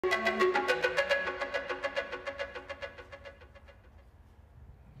Good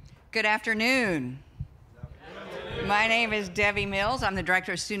afternoon. My name is Debbie Mills. I'm the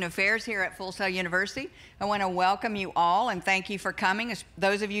Director of Student Affairs here at Full Sail University. I want to welcome you all and thank you for coming,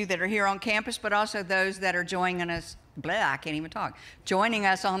 those of you that are here on campus, but also those that are joining us, I can't even talk, joining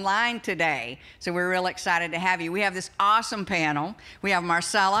us online today. So we're real excited to have you. We have this awesome panel. We have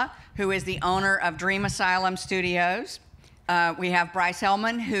Marcella, who is the owner of Dream Asylum Studios. We have Brice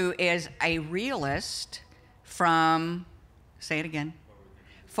Helman, who is a realist from, say it again,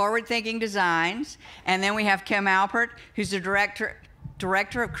 Forward Thinking Designs. And then we have Kim Alpert, who's the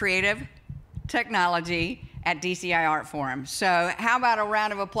Director of Creative Technology at DCI Art Forum. So how about a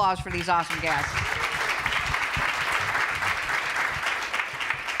round of applause for these awesome guests?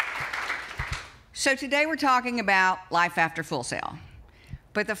 So today we're talking about life after Full Sail.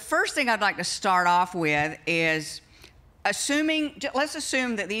 But the first thing I'd like to start off with is let's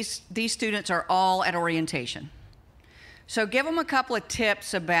assume that these students are all at orientation. So give them a couple of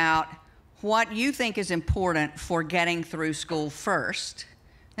tips about what you think is important for getting through school first,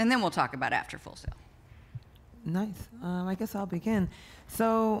 and then we'll talk about after Full Sail. Nice. I guess I'll begin.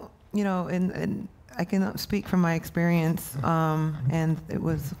 So, you know, and I can speak from my experience, and it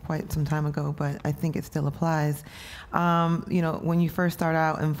was quite some time ago, but I think it still applies. You know, when you first start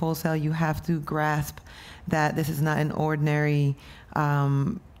out in Full Sail, you have to grasp that this is not an ordinary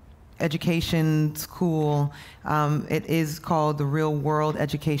education school. It is called the real world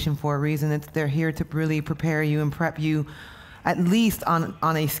education for a reason. They're here to really prepare you and prep you, at least on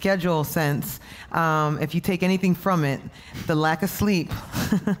a schedule sense. If you take anything from it, the lack of sleep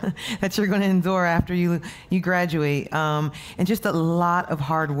that you're going to endure after you graduate, and just a lot of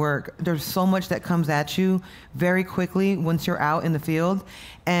hard work. There's so much that comes at you very quickly once you're out in the field,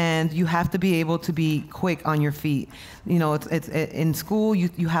 and you have to be able to be quick on your feet. You know, it's in school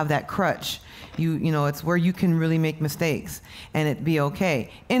you have that crutch. You know, it's where you can really make mistakes and it be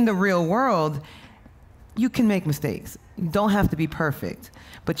okay. In the real world, you can make mistakes. You don't have to be perfect,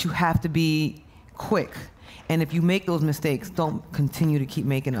 but you have to be quick. And if you make those mistakes, don't continue to keep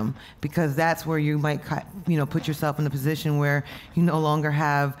making them, because that's where you might, you know, put yourself in a position where you no longer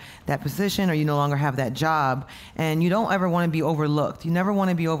have that position or you no longer have that job. And you don't ever want to be overlooked. You never want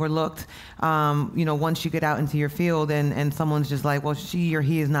to be overlooked, you know, once you get out into your field and someone's just like, well, she or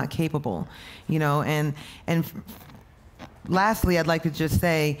he is not capable, you know, and lastly, I'd like to just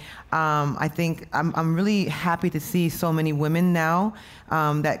say, I think I'm really happy to see so many women now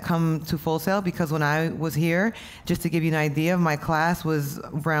that come to Full Sail, because when I was here, just to give you an idea, my class was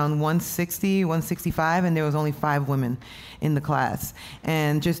around 160, 165, and there was only 5 women in the class.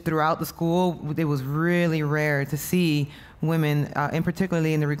 And just throughout the school, it was really rare to see women, and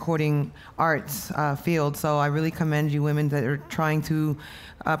particularly in the recording arts field. So I really commend you women that are trying to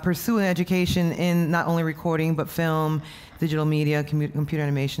pursue an education in not only recording, but film, digital media, computer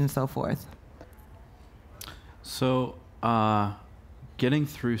animation, and so forth. So getting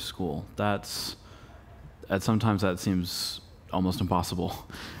through school, sometimes that seems almost impossible.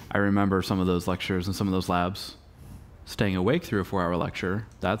 I remember some of those lectures and some of those labs. Staying awake through a 4-hour lecture,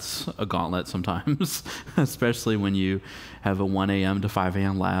 that's a gauntlet sometimes, especially when you have a 1 a.m. to 5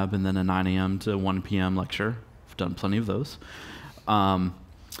 a.m. lab and then a 9 a.m. to 1 p.m. lecture. I've done plenty of those.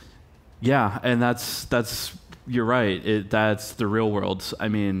 Yeah, and that's you're right. That's the real world. I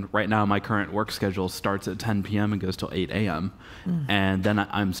mean, right now my current work schedule starts at 10 p.m. and goes till 8 a.m. And then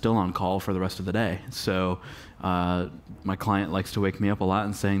I'm still on call for the rest of the day. So my client likes to wake me up a lot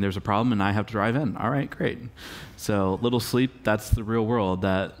and saying there's a problem and I have to drive in. All right, great. So little sleep, that's the real world.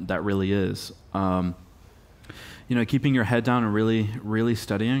 That really is. You know, keeping your head down and really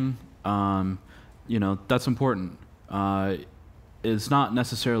studying, you know, that's important. It's not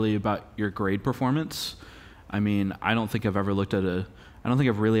necessarily about your grade performance. I mean, I don't think I've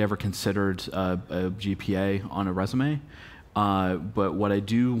really ever considered a GPA on a resume. But what I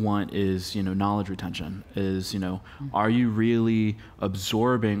do want is, you know, knowledge retention. Is, you know, are you really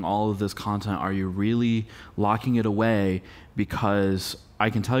absorbing all of this content? Are you really locking it away? Because I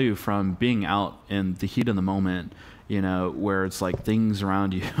can tell you from being out in the heat of the moment, you know, where it's like things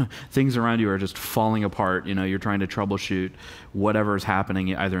around you are just falling apart. You know, you're trying to troubleshoot whatever is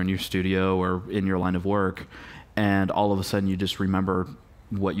happening either in your studio or in your line of work, and all of a sudden you just remember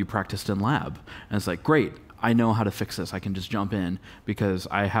what you practiced in lab, and it's like, great, I know how to fix this. I can just jump in because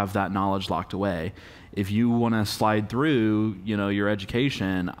I have that knowledge locked away. If you want to slide through, you know, your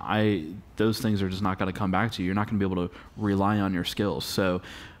education, those things are just not going to come back to you. You're not going to be able to rely on your skills. So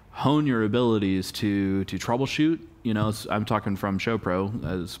hone your abilities to troubleshoot. You know, I'm talking from show pro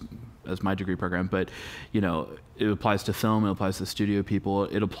as as my degree program, but it applies to film, it applies to studio people,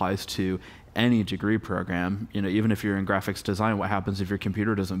 it applies to any degree program. Even if you're in graphics design, what happens if your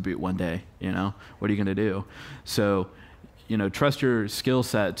computer doesn't boot one day? What are you going to do? So trust your skill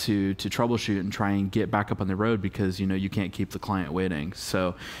set to troubleshoot and try and get back up on the road, because you can't keep the client waiting.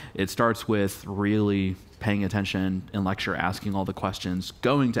 So it starts with really paying attention in lecture, asking all the questions,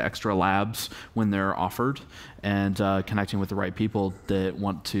 going to extra labs when they're offered, and connecting with the right people that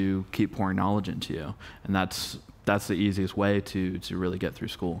want to keep pouring knowledge into you. And that's the easiest way to really get through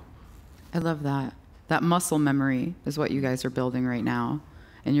school. I love that. That muscle memory is what you guys are building right now.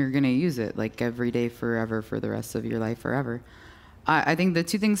 And you're going to use it like every day forever for the rest of your life forever. I think the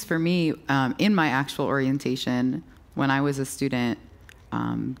two things for me in my actual orientation, when I was a student,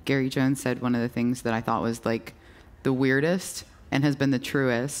 Gary Jones said one of the things that I thought was like the weirdest and has been the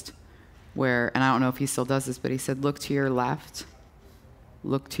truest, and I don't know if he still does this, but he said, look to your left,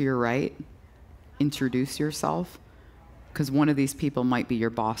 look to your right, introduce yourself, because one of these people might be your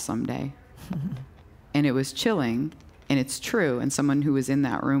boss someday. And it was chilling. And it's true. And someone who was in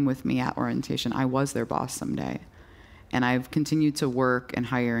that room with me at orientation, I was their boss someday. And I've continued to work and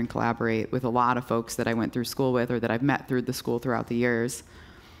hire and collaborate with a lot of folks that I went through school with, or that I've met through the school throughout the years.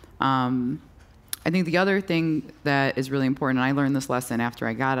 I think the other thing that is really important, and I learned this lesson after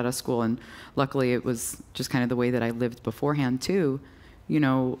I got out of school, and luckily it was just kind of the way that I lived beforehand too,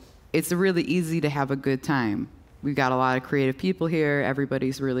 it's really easy to have a good time. We've got a lot of creative people here.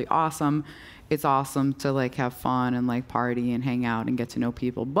 Everybody's really awesome. It's awesome to like have fun and like party and hang out and get to know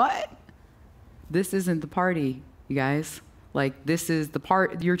people. But this isn't the party, you guys. Like, this is the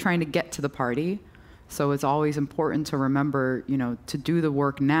part, you're trying to get to the party. So it's always important to remember, to do the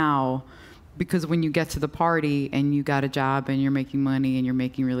work now, because when you get to the party and you got a job and you're making money and you're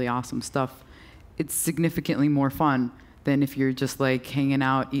making really awesome stuff, it's significantly more fun than if you're just like hanging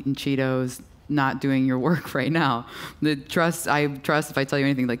out, eating Cheetos, not doing your work right now. I trust if I tell you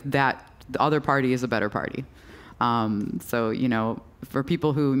anything like that, the other party is a better party. So, for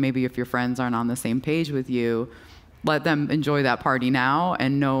people who maybe if your friends aren't on the same page with you, let them enjoy that party now,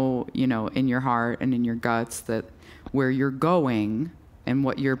 and know, in your heart and in your guts that where you're going and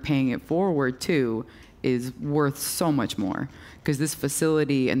what you're paying it forward to is worth so much more, because this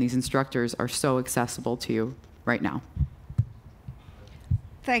facility and these instructors are so accessible to you right now.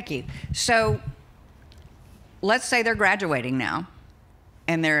 Thank you. So let's say they're graduating now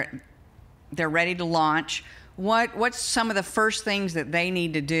and they're ready to launch. What's some of the first things that they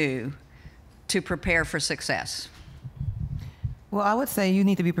need to do to prepare for success? Well, I would say you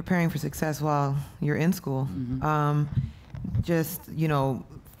need to be preparing for success while you're in school. Mm-hmm. Just,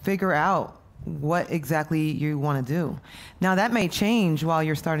 figure out what exactly you want to do. Now, that may change while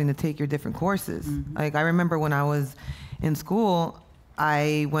you're starting to take your different courses. Mm-hmm. Like, I remember when I was in school,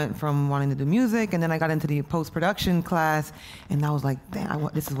 I went from wanting to do music, and then I got into the post-production class, and I was like, damn,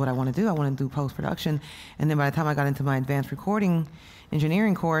 this is what I want to do. I want to do post-production. And then by the time I got into my advanced recording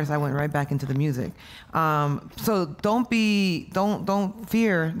engineering course, I went right back into the music. So don't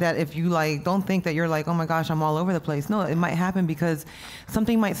fear that if you don't think that you're like, oh my gosh, I'm all over the place. No, it might happen because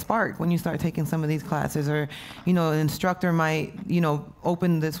something might spark when you start taking some of these classes, or, an instructor might,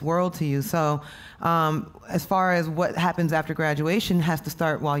 open this world to you. So as far as what happens after graduation has to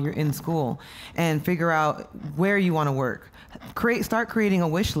start while you're in school, and figure out where you want to work. Start creating a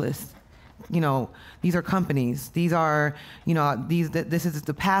wish list. These are companies. These are, this is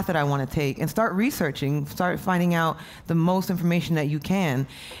the path that I want to take. And start researching. Start finding out the most information that you can.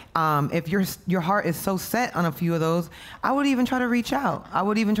 If your heart is so set on a few of those, I would even try to reach out.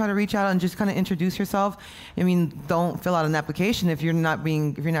 And just kind of introduce yourself. I mean, don't fill out an application if you're not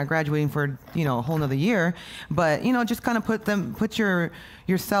graduating for a whole nother year. But just kind of put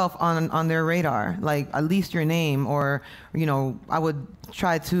yourself on their radar, like at least your name, or I would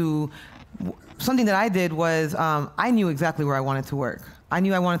try to. Something that I did was I knew exactly where I wanted to work. I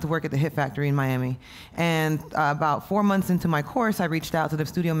knew I wanted to work at the Hit Factory in Miami. And about 4 months into my course, I reached out to the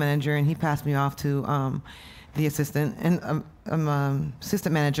studio manager, and he passed me off to the assistant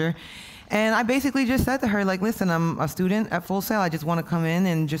manager. And I basically just said to her, listen, I'm a student at Full Sail. I just want to come in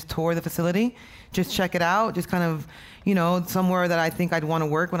and just tour the facility, just check it out, just kind of, somewhere that I think I'd want to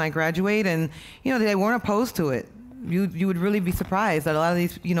work when I graduate. And, they weren't opposed to it. You would really be surprised that a lot of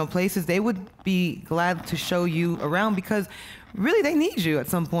these places, they would be glad to show you around, because really they need you at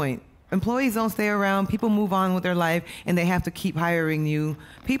some point. Employees don't stay around. People move on with their life, and they have to keep hiring new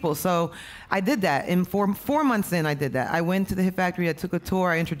people. So I did that. And 4 months in, I did that. I went to the Hit Factory. I took a tour.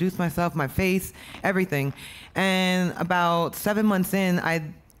 I introduced myself, my face, everything. And about 7 months in, I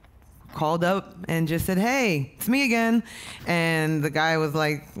called up and just said, hey, it's me again. And the guy was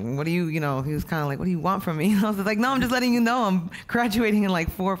like, what do you, he was kind of like, what do you want from me? And I was like, no, I'm just letting you know I'm graduating in like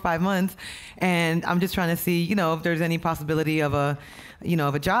 4 or 5 months. And I'm just trying to see, if there's any possibility of a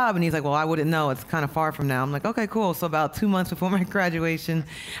job. And he's like, well, I wouldn't know. It's kind of far from now. I'm like, okay, cool. So about 2 months before my graduation,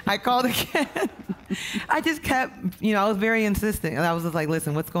 I called again. I just kept, I was very insistent. And I was just like,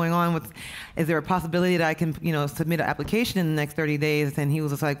 listen, what's going on? Is there a possibility that I can, submit an application in the next 30 days? And he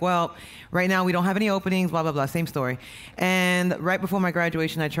was just like, well, right now we don't have any openings, blah, blah, blah, same story. And right before my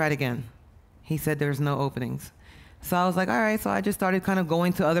graduation, I tried again. He said there's no openings. So I was like, all right. So I just started kind of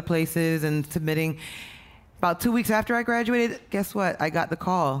going to other places and submitting. About 2 weeks after I graduated, guess what? I got the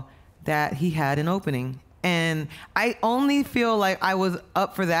call that he had an opening. And I only feel like I was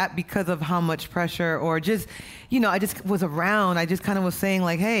up for that because of how much pressure or just, I just was around. I just kind of was saying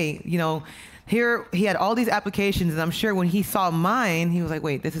like, hey, here he had all these applications. And I'm sure when he saw mine, he was like,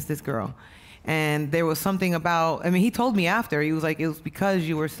 wait, this is this girl. And there was something about, he told me after, he was like, it was because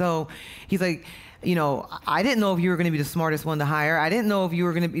you were he's like, I didn't know if you were going to be the smartest one to hire. I didn't know if you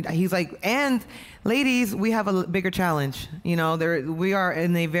were going to be, he's like, and ladies, we have a bigger challenge. We are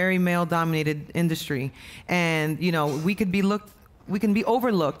in a very male-dominated industry. And, we can be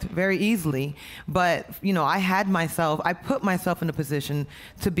overlooked very easily. But, I put myself in a position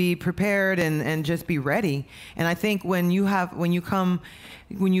to be prepared and just be ready. And I think when you're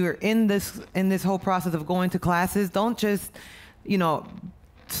in this whole process of going to classes, don't just,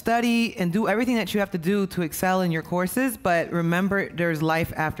 study and do everything that you have to do to excel in your courses, but remember there's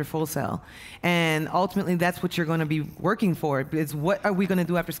life after Full Sail. And ultimately that's what you're going to be working for. It's what are we going to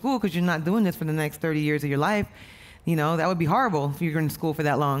do after school, because you're not doing this for the next 30 years of your life. That would be horrible if you're in school for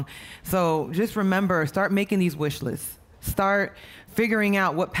that long. So just remember, start making these wish lists. Start figuring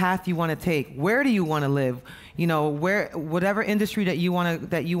out what path you want to take. Where do you want to live? Whatever industry that you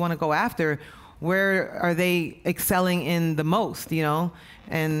want to go after, where are they excelling in the most,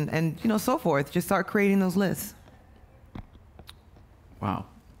 and so forth. Just start creating those lists. Wow,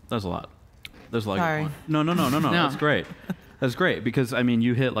 that's a lot. There's like Sorry. No. That's great. That's great because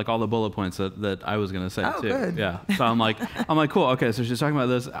you hit like all the bullet points that I was gonna say too. Good. Yeah. So I'm like cool. Okay, so she's talking about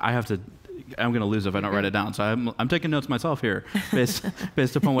this. I'm gonna lose if I don't write it down. So I'm taking notes myself here,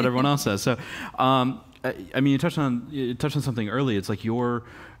 based upon what everyone else says. So, you touched on something early. It's like your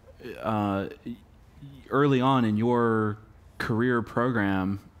early on in your career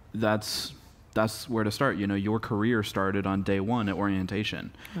program, that's where to start. Your career started on day one at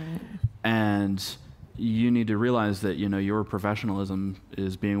orientation. Right. And you need to realize that, your professionalism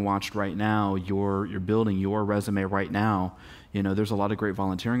is being watched right now. You're building your resume right now. There's a lot of great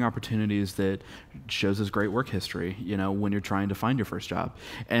volunteering opportunities that shows us great work history, when you're trying to find your first job.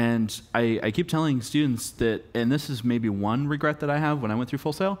 And I keep telling students that, and this is maybe one regret that I have when I went through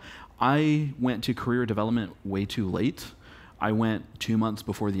Full Sail, I went to career development way too late. I went 2 months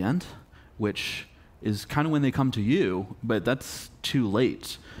before the end, which is kind of when they come to you, but that's too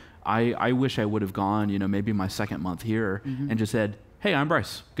late. I wish I would have gone, maybe my second month here and just said, hey, I'm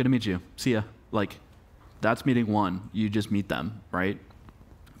Brice. Good to meet you. See ya. Like, that's meeting one. You just meet them, right?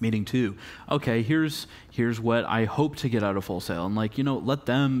 Meeting two. Okay, here's what I hope to get out of Full Sail. And let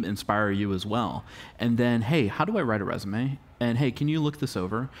them inspire you as well. And then, hey, how do I write a resume? And hey, can you look this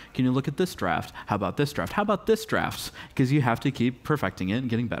over? Can you look at this draft? How about this draft? How about this draft? Because you have to keep perfecting it and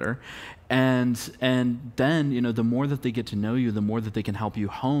getting better. And then, the more that they get to know you, the more that they can help you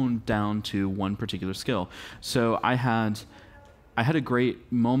hone down to one particular skill. So I had a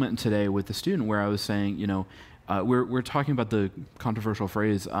great moment today with the student where I was saying, we're talking about the controversial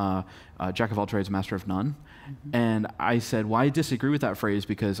phrase, jack of all trades, master of none. Mm-hmm. And I said, well, I disagree with that phrase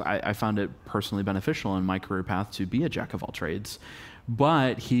because I found it personally beneficial in my career path to be a jack of all trades.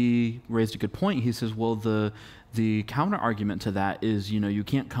 But he raised a good point. He says, well, the counter argument to that is, you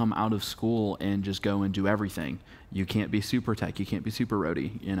can't come out of school and just go and do everything. You can't be super tech. You can't be super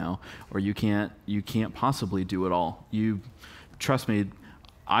roadie, or you can't possibly do it all. Trust me,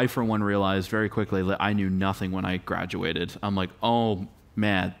 I, for one, realized very quickly that I knew nothing when I graduated. I'm like, oh,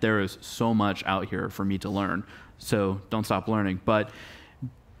 man, there is so much out here for me to learn. So don't stop learning. But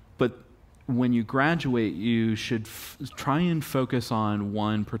when you graduate, you should try and focus on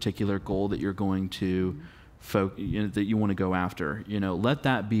one particular goal that you're going to that you want to go after. Let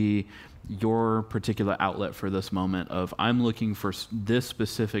that be your particular outlet for this moment of, I'm looking for this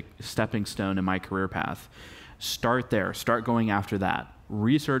specific stepping stone in my career path. Start there. Start going after that.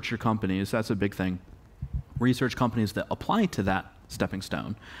 Research your companies. That's a big thing. Research companies that apply to that stepping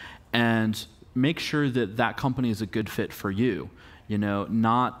stone and make sure that that company is a good fit for you.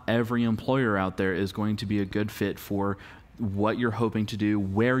 Not every employer out there is going to be a good fit for what you're hoping to do,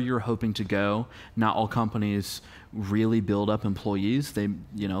 where you're hoping to go. Not all companies really build up employees. They,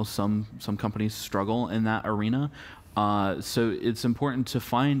 some companies struggle in that arena. So it's important to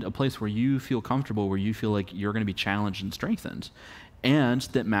find a place where you feel comfortable, where you feel like you're going to be challenged and strengthened, and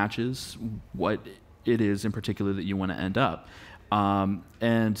that matches what it is in particular that you want to end up.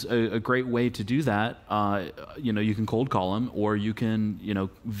 And a great way to do that, you can cold call them, or you can,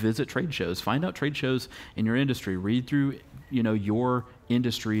 visit trade shows, find out trade shows in your industry, read through, your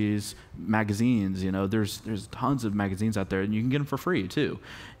industry's magazines. There's tons of magazines out there, and you can get them for free too.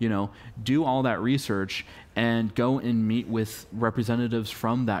 Do all that research and go and meet with representatives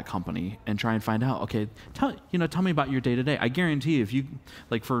from that company and try and find out, okay, tell me about your day-to-day. I guarantee if you,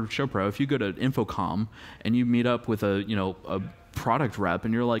 like for ShowPro, if you go to Infocom and you meet up with a product rep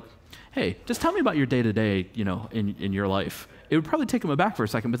and you're like, hey, just tell me about your day-to-day, in your life. It would probably take them aback for a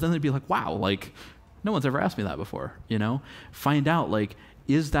second, but then they'd be like, wow, like no one's ever asked me that before, Find out, like,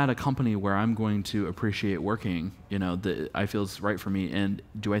 is that a company where I'm going to appreciate working, that I feel is right for me, and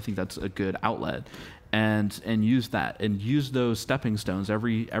do I think that's a good outlet? And use that, and use those stepping stones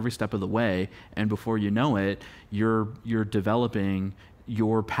every step of the way, and before you know it, you're developing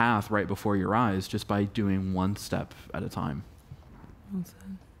your path right before your eyes just by doing one step at a time.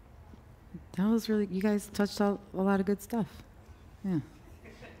 That was really, you guys touched on a lot of good stuff. Yeah.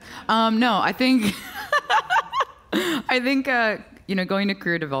 No, I think, going to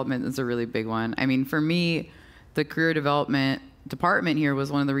career development is a really big one. I mean, for me, the career development department here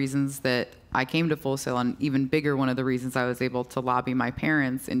was one of the reasons that I came to Full Sail, and even bigger, one of the reasons I was able to lobby my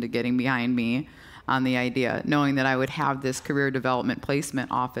parents into getting behind me on the idea, knowing that I would have this career development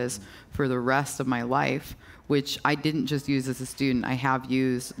placement office for the rest of my life, which I didn't just use as a student. I have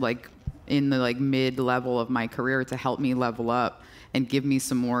used in the mid-level of my career to help me level up and give me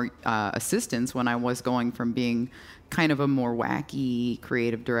some more assistance when I was going from being kind of a more wacky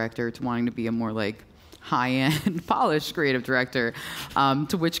creative director to wanting to be a more high-end, polished creative director,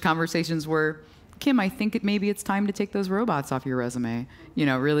 to which conversations were, Kim, I think maybe it's time to take those robots off your resume.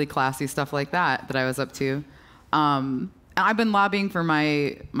 Really classy stuff like that I was up to. I've been lobbying for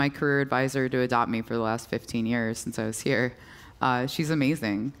my career advisor to adopt me for the last 15 years since I was here. She's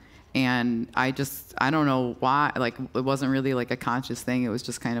amazing. And I don't know why, it wasn't really a conscious thing. It was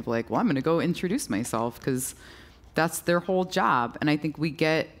just kind of I'm going to go introduce myself, because that's their whole job. And I think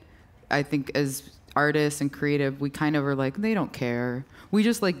as artists and creative, we kind of are they don't care. We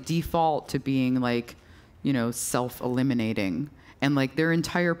just default to being self-eliminating. And their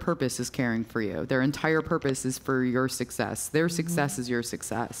entire purpose is caring for you. Their entire purpose is for your success. Their success is your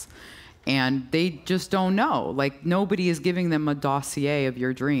success. And they just don't know. Nobody is giving them a dossier of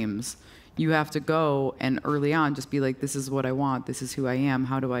your dreams. You have to go and early on just be this is what I want. This is who I am.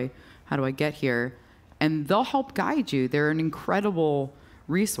 How do I get here? And they'll help guide you. They're an incredible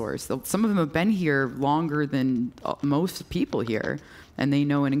resource. Some of them have been here longer than most people here, and they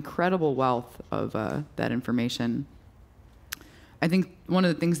know an incredible wealth of that information. I think one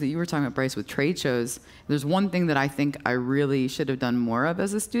of the things that you were talking about, Brice, with trade shows, there's one thing that I think I really should have done more of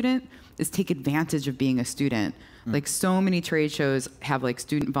as a student is take advantage of being a student. So many trade shows have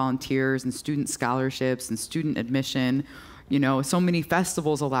student volunteers and student scholarships and student admission. So many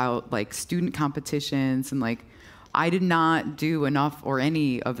festivals allow student competitions, and I did not do enough or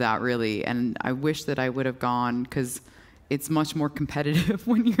any of that really. And I wish that I would have gone, because it's much more competitive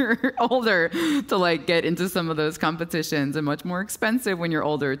when you're older to get into some of those competitions, and much more expensive when you're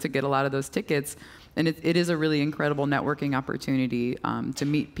older to get a lot of those tickets. And it is a really incredible networking opportunity to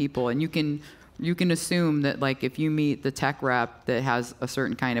meet people. And you can assume that if you meet the tech rep that has a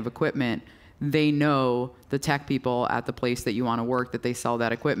certain kind of equipment, they know the tech people at the place that you want to work that they sell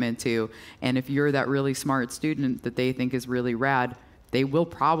that equipment to. And if you're that really smart student that they think is really rad, they will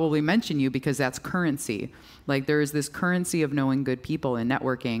probably mention you, because that's currency. There is this currency of knowing good people and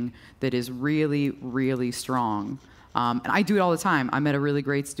networking that is really, really strong. And I do it all the time. I met a really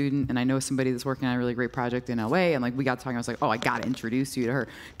great student, and I know somebody that's working on a really great project in LA, and we got talking. I was oh, I got to introduce you to her,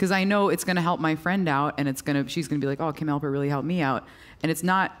 because I know it's going to help my friend out, and she's going to be oh, Kim Alpert really helped me out. And it's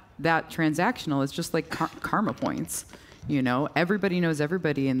not that transactional. It's just karma points. Everybody knows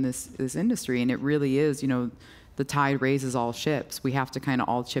everybody in this industry, and it really is, the tide raises all ships. We have to kind of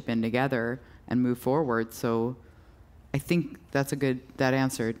all chip in together and move forward. So I think that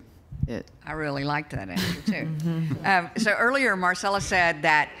answered it. I really liked that answer too. So earlier, Marcella said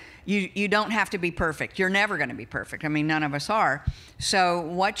that you don't have to be perfect. You're never going to be perfect. I mean, none of us are. So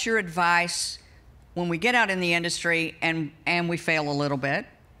what's your advice when we get out in the industry and we fail a little bit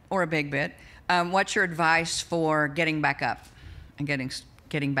or a big bit? What's your advice for getting back up and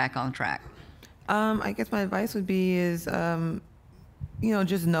getting back on track? I guess my advice would be is,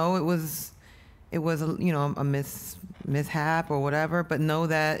 just know it was a mishap or whatever, but know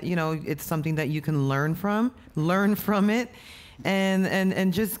that, it's something that you can learn from it,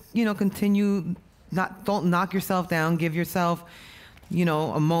 and just, continue, don't knock yourself down, give yourself,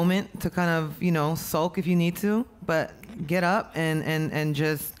 a moment to kind of, sulk if you need to, but get up and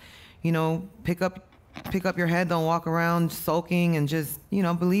just, pick up your head, don't walk around sulking, and just,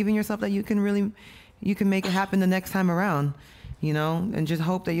 believe in yourself that you can make it happen the next time around, and just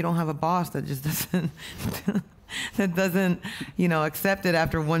hope that you don't have a boss that just doesn't accept it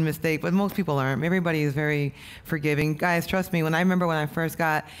after one mistake. But most people aren't. Everybody is very forgiving. Guys, trust me, when I first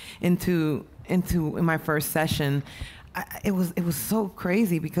got into my first session, it was so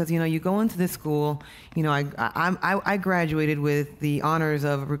crazy because you go into this school. I graduated with the honors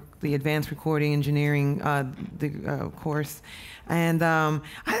of the advanced recording engineering course, and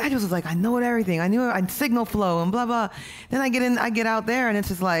I just was like, I know everything. I knew signal flow and blah blah. Then I get out there, and it's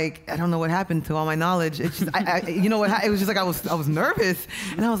just like I don't know what happened to all my knowledge. It's just it was just like I was nervous,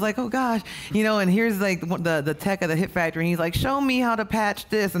 and I was like, oh gosh, And here's like the tech at the Hit Factory, and he's like, show me how to patch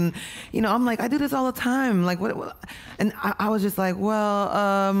this, and I'm like, I do this all the time, like what? And I was just like, well,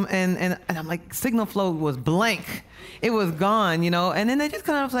 and I'm like, signal flow was blank. It was gone, And then they just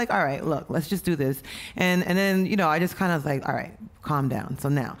kind of was like, all right, look, let's just do this. And then, I just kind of was like, all right, calm down. So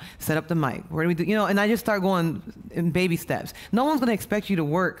now, set up the mic. Where do we do, and I just start going in baby steps. No one's going to expect you to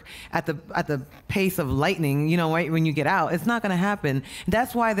work at the pace of lightning, right when you get out. It's not going to happen.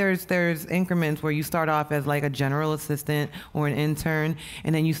 That's why there's increments where you start off as like a general assistant or an intern,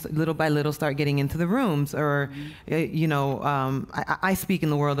 and then you little by little start getting into the rooms. Or, I speak in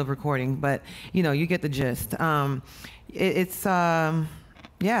the world of recording, but you get the gist.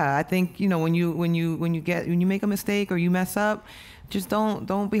 I think when you make a mistake or you mess up, just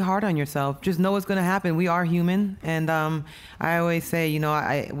don't be hard on yourself. Just know it's going to happen. We are human, and I always say,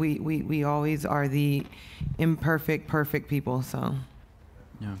 we always are the imperfect, perfect people. So,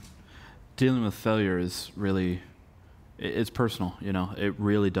 yeah, dealing with failure is really, it's personal. It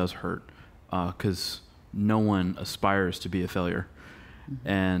really does hurt because no one aspires to be a failure,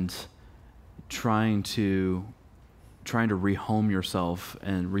 and trying to rehome yourself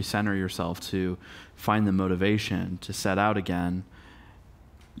and recenter yourself to find the motivation to set out again.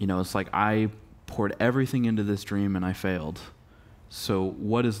 It's like I poured everything into this dream and I failed. So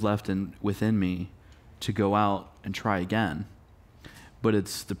what is left within me to go out and try again? But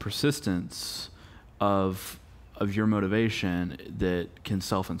it's the persistence of your motivation that can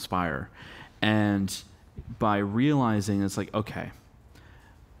self-inspire. And by realizing it's like, okay,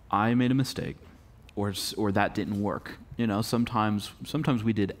 I made a mistake, or that didn't work. Sometimes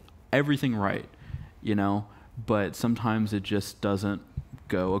we did everything right, but sometimes it just doesn't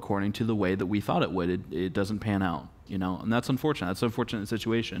go according to the way that we thought it would. It doesn't pan out, and that's unfortunate. That's an unfortunate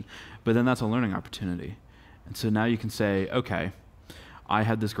situation, but then that's a learning opportunity. And so now you can say, okay, I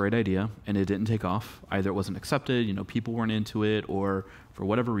had this great idea and it didn't take off. Either it wasn't accepted, people weren't into it, or for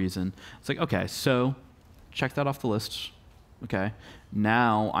whatever reason. It's like, okay, so check that off the list. Okay,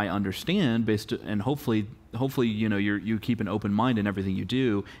 now I understand and hopefully, you keep an open mind in everything you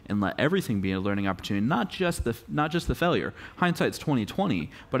do, and let everything be a learning opportunity, not just the failure. Hindsight's 20/20,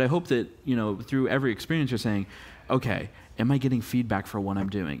 but I hope that, through every experience you're saying, okay, am I getting feedback for what I'm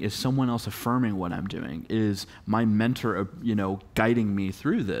doing? Is someone else affirming what I'm doing? Is my mentor, guiding me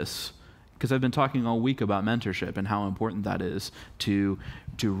through this? Because I've been talking all week about mentorship and how important that is to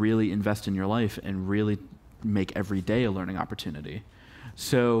really invest in your life and really make every day a learning opportunity.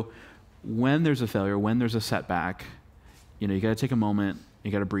 So when there's a failure, when there's a setback, you got to take a moment,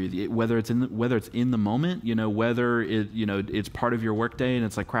 you got to breathe. Whether it's in the moment, whether it's part of your workday and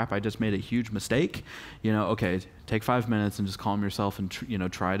it's like, crap, I just made a huge mistake. Okay, take 5 minutes and just calm yourself and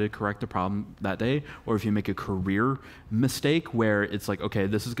try to correct the problem that day. Or if you make a career mistake where it's like, okay,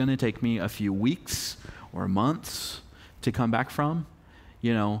 this is going to take me a few weeks or months to come back from,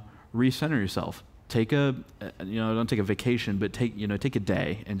 recenter yourself. Don't take a vacation, but take a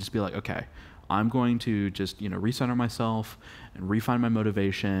day and just be like, okay, I'm going to just, recenter myself and refine my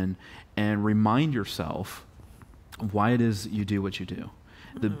motivation and remind yourself why it is you do what you do.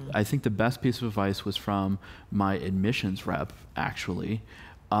 I think the best piece of advice was from my admissions rep, actually,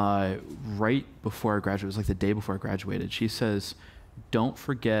 right before I graduated. It was like the day before I graduated. She says, don't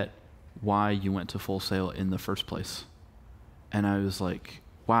forget why you went to Full Sail in the first place. And I was like,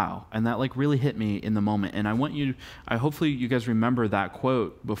 wow. And that really hit me in the moment. And hopefully you guys remember that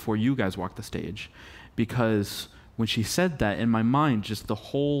quote before you guys walk the stage, because when she said that, in my mind, just the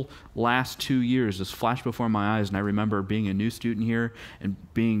whole last 2 years just flashed before my eyes. And I remember being a new student here and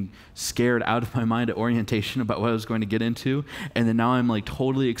being scared out of my mind at orientation about what I was going to get into. And then now I'm like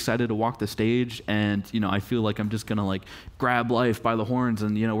totally excited to walk the stage. And, you know, I feel like I'm just going to like grab life by the horns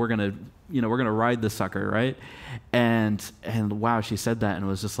and, we're going to ride this sucker, right? And wow, she said that and it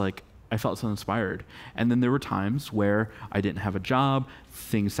was just like, I felt so inspired. And then there were times where I didn't have a job,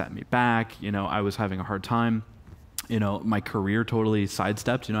 things set me back, I was having a hard time. My career totally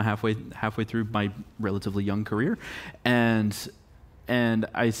sidestepped, halfway through my relatively young career. And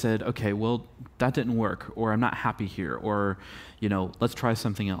I said, okay, well, that didn't work, or I'm not happy here, or, let's try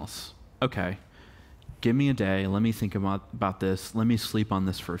something else. Okay, give me a day, let me think about this, let me sleep on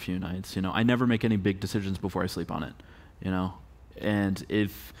this for a few nights. I never make any big decisions before I sleep on it, And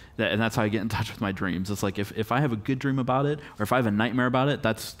that's how I get in touch with my dreams. It's like if I have a good dream about it, or if I have a nightmare about it,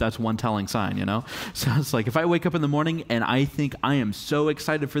 that's one telling sign, So it's like if I wake up in the morning and I think I am so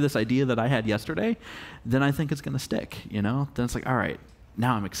excited for this idea that I had yesterday, then I think it's going to stick, Then it's like, all right,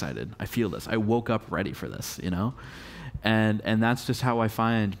 now I'm excited. I feel this. I woke up ready for this, And that's just how I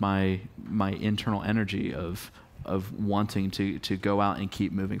find my internal energy of wanting to go out and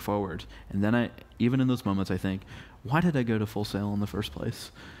keep moving forward. And then even in those moments, I think, why did I go to Full Sail in the first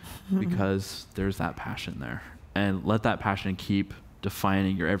place? Because there's that passion there. And let that passion keep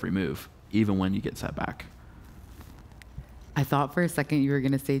defining your every move, even when you get set back. I thought for a second you were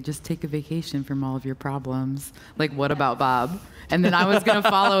going to say, just take a vacation from all of your problems. Like, what about Bob? And then I was going to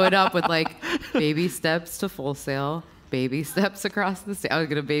follow it up with, like, baby steps to Full Sail, baby steps across the state. I was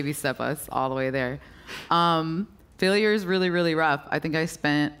going to baby step us all the way there. Failure is really, really rough. I think I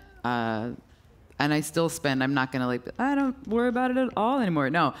spent... and I still spend, I'm not going to I don't worry about it at all anymore.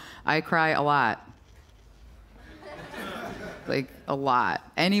 No, I cry a lot. Like, a lot.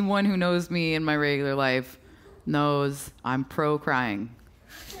 Anyone who knows me in my regular life knows I'm pro crying.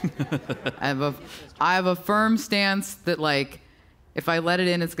 I have a firm stance that, like, if I let it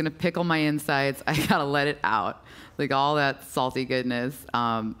in, it's going to pickle my insides. I got to let it out. Like, all that salty goodness.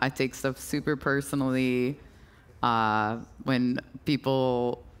 I take stuff super personally. When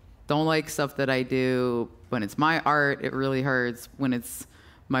people... don't like stuff that I do. When it's my art, it really hurts. When it's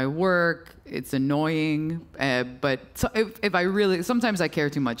my work, it's annoying. But so if I really, sometimes I care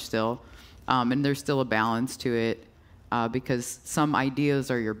too much still. And there's still a balance to it because some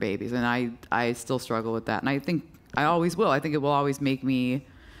ideas are your babies. And I still struggle with that. And I think I always will. I think it will always make me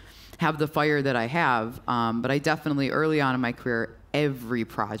have the fire that I have. But I definitely, early on in my career, every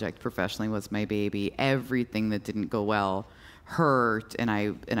project professionally was my baby. Everything that didn't go well hurt, and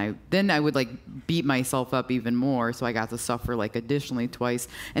then I would like beat myself up even more, so I got to suffer like additionally twice.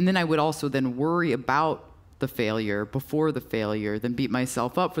 And then I would also then worry about the failure before the failure, then beat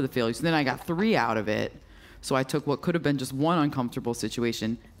myself up for the failure. So then I got 3 out of it. So I took what could have been just one uncomfortable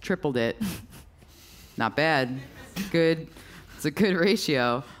situation, tripled it. Not bad. Good. It's a good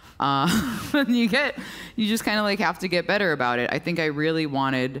ratio. You just kind of like have to get better about it. I think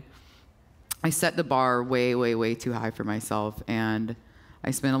I set the bar way, way, way too high for myself, and I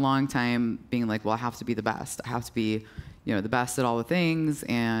spent a long time being like, well, I have to be the best. I have to be, the best at all the things,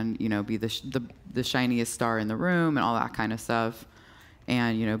 and be the shiniest star in the room, and all that kind of stuff,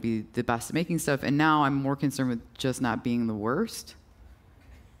 and be the best at making stuff. And now I'm more concerned with just not being the worst.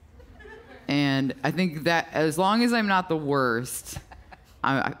 And I think that as long as I'm not the worst,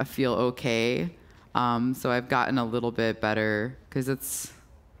 I feel okay. So I've gotten a little bit better because it's.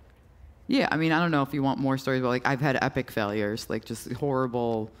 Yeah, I mean, I don't know if you want more stories, but like I've had epic failures, like just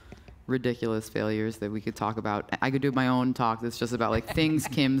horrible, ridiculous failures that we could talk about. I could do my own talk that's just about like things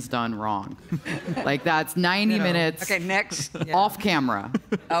Kim's done wrong. Like that's 90 minutes. Okay, next. Off camera.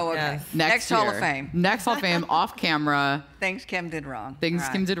 Oh, okay. Yes. Next Hall of Fame. Next Hall of Fame, off camera. Things Kim did wrong. Things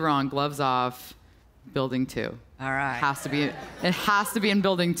All Kim right. did wrong. Gloves off. Building 2. All right. It has to be in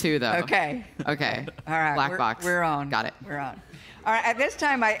building 2 though. Okay. Okay. All right. Black box. We're on. Got it. We're on. All right, at this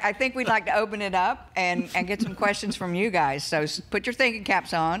time, I think we'd like to open it up and get some questions from you guys. So put your thinking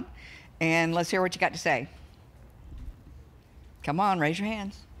caps on, and let's hear what you got to say. Come on, raise your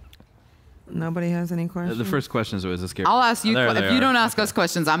hands. Nobody has any questions? The first question is always a scary. I'll ask you. There they If you are. don't ask us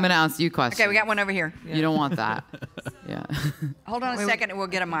questions, I'm going to ask you questions. Okay, we got one over here. You don't want that. Yeah. Hold on a second, and we'll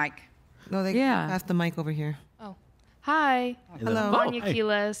get a mic. No, they passed the mic over here. Oh, hi. Hello. Anya hey.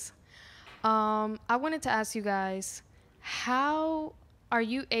 Quiles. I wanted to ask you guys, how are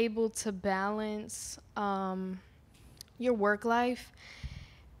you able to balance your work life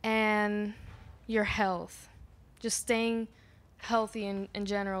and your health? Just staying healthy in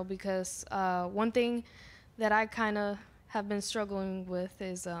general, because one thing that I kind of have been struggling with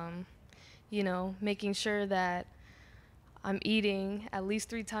is, making sure that I'm eating at least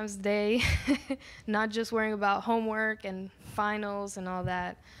 3 times a day, not just worrying about homework and finals and all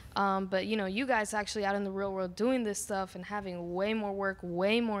that. But you know, you guys actually out in the real world doing this stuff and having way more work,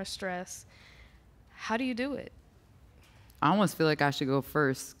 way more stress. How do you do it? I almost feel like I should go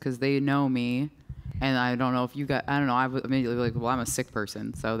first because they know me, and I don't know if you got. I don't know. I would immediately be like, well, I'm a sick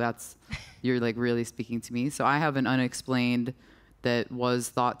person, so that's you're like really speaking to me. So I have an unexplained that was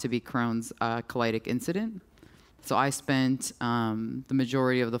thought to be Crohn's colitic incident. So I spent the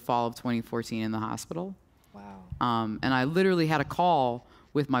majority of the fall of 2014 in the hospital. Wow. And I literally had a call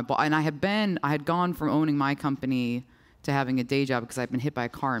with my boss, and I had gone from owning my company to having a day job because I'd been hit by a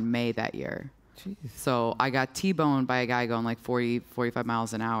car in May that year. Jeez. So I got T-boned by a guy going like 40, 45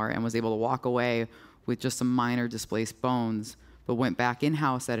 miles an hour and was able to walk away with just some minor displaced bones, but went back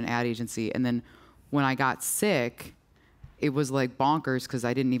in-house at an ad agency. And then when I got sick, it was like bonkers because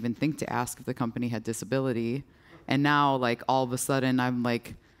I didn't even think to ask if the company had disability. And now, like, all of a sudden, I'm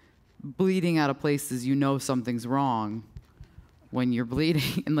like bleeding out of places you know something's wrong when you're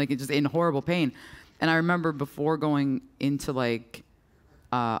bleeding and like it's just in horrible pain. And I remember before going into like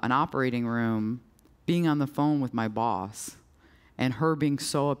an operating room, being on the phone with my boss and her being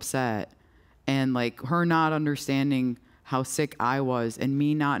so upset and like her not understanding how sick I was and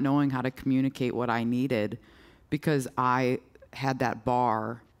me not knowing how to communicate what I needed because I had that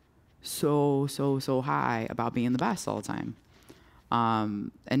bar so high about being the best all the time.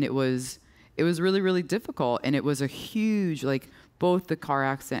 And it was really, really difficult. And it was a huge, like both the car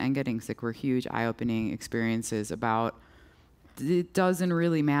accident and getting sick were huge eye-opening experiences about it doesn't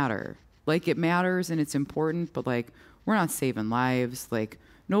really matter. Like it matters and it's important, but like we're not saving lives. Like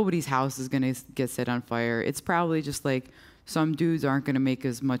nobody's house is gonna get set on fire. It's probably just like some dudes aren't gonna make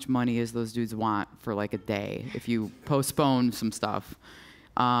as much money as those dudes want for like a day if you postpone some stuff.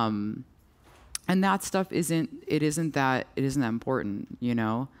 And that stuff isn't that important, you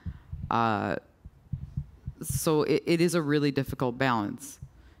know? So it is a really difficult balance.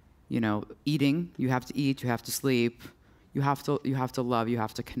 You know, eating, you have to eat, you have to sleep, you have to love, you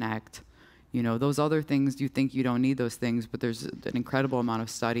have to connect. You know, those other things, you think you don't need those things, but there's an incredible amount of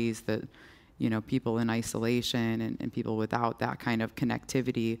studies that, you know, people in isolation and people without that kind of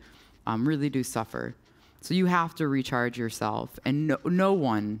connectivity really do suffer. So you have to recharge yourself, and no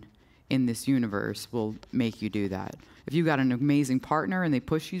one in this universe will make you do that. If you've got an amazing partner and they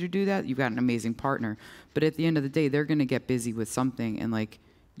push you to do that, you've got an amazing partner. But at the end of the day, they're going to get busy with something, and like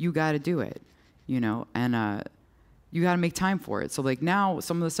you got to do it, you know, and you got to make time for it. So like now,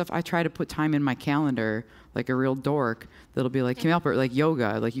 some of the stuff I try to put time in my calendar, like a real dork. That'll be like, Kim Alpert, like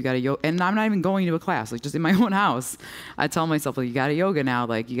yoga, like you got to yoga, and I'm not even going to a class, like just in my own house. I tell myself, like, you got to yoga now,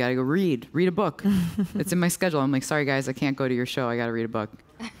 like you got to go read a book. It's in my schedule. I'm like, sorry guys, I can't go to your show. I got to read a book.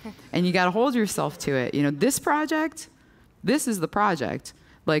 And you got to hold yourself to it. You know, this project, this is the project.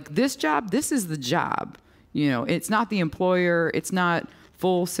 Like this job, this is the job. You know, it's not the employer. It's not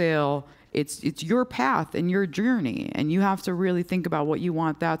Full Sail. It's your path and your journey, and you have to really think about what you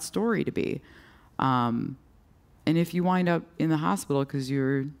want that story to be. And if you wind up in the hospital because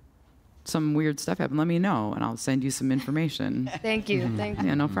some weird stuff happened, let me know, and I'll send you some information. Thank you. Thank you.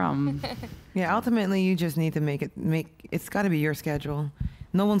 Yeah, no problem. Yeah, ultimately, you just need to it's got to be your schedule.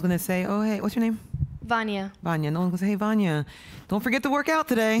 No one's going to say, oh, hey, what's your name? Vanya. Vanya. No one's going to say, hey, Vanya, don't forget to work out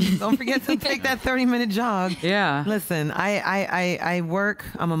today. Don't forget to take that 30-minute jog. Yeah. Listen, I work.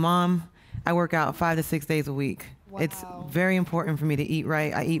 I'm a mom. I work out 5 to 6 days a week. Wow. It's very important for me to eat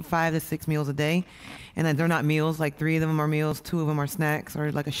right. I eat 5 to 6 meals a day, and they're not meals. Like 3 of them are meals, 2 of them are snacks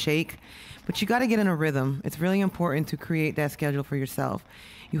or like a shake. But you got to get in a rhythm. It's really important to create that schedule for yourself.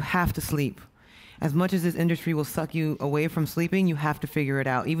 You have to sleep. As much as this industry will suck you away from sleeping, you have to figure it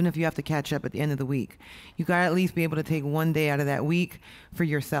out, even if you have to catch up at the end of the week. You got to at least be able to take one day out of that week for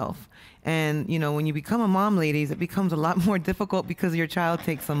yourself. And, you know, when you become a mom, ladies, it becomes a lot more difficult because your child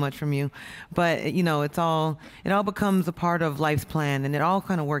takes so much from you. But, you know, it all becomes a part of life's plan, and it all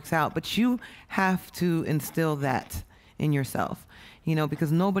kind of works out. But you have to instill that in yourself, you know,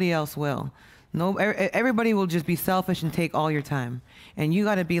 because nobody else will. No, everybody will just be selfish and take all your time. And you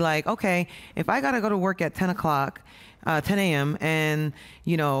got to be like, okay, if I got to go to work at 10 a.m., and,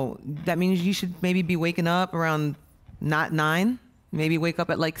 you know, that means you should maybe be waking up around not 9, maybe wake up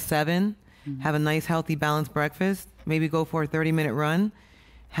at like 7, have a nice, healthy, balanced breakfast, maybe go for a 30-minute run,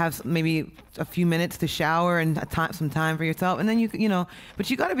 have maybe a few minutes to shower and some time for yourself. And then you know, but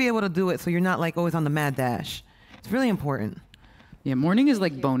you got to be able to do it so you're not like always on the mad dash. It's really important. Yeah, morning is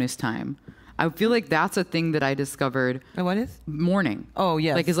like bonus time. I feel like that's a thing that I discovered. What is? Morning. Oh,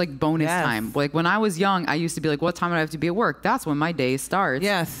 yes. Like, it's like bonus time. Like, when I was young, I used to be like, what time do I have to be at work? That's when my day starts.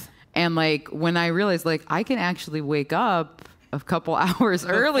 Yes. And like when I realized like I can actually wake up a couple hours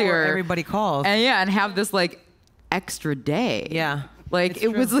earlier, everybody calls, and have this like extra day. Yeah. Like it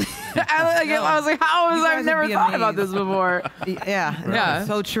was, I was like, how was I've never thought about this before. Yeah.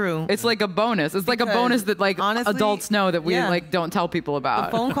 So true. It's like a bonus. It's like a bonus that like honestly, adults know that we like don't tell people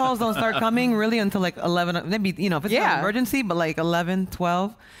about. The phone calls don't start coming really until like 11, maybe, you know, if it's not an emergency, but like 11,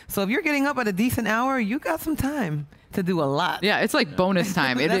 12. So if you're getting up at a decent hour, you got some time to do a lot. Yeah, it's like bonus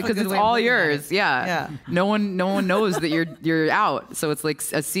time because it's all yours. Yeah. No one knows that you're out. So it's like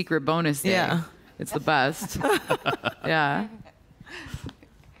a secret bonus day. Yeah. It's the best. Yeah.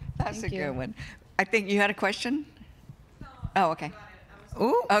 That's a good one. I think you had a question? Oh, okay.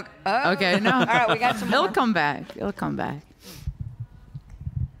 Ooh. Okay, no. All right, we got some more. He'll come back. He'll come back.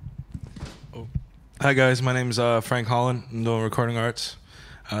 Oh. Hi, guys. My name's Frank Holland. I'm doing recording arts.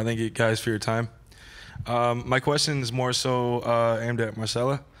 Thank you guys for your time. My question is more so aimed at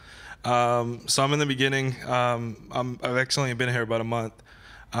Marcella. So I'm in the beginning. I've actually been here about a month.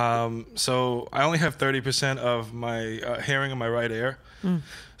 So I only have 30% of my hearing in my right ear.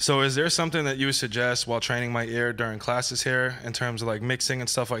 So is there something that you would suggest while training my ear during classes here in terms of like mixing and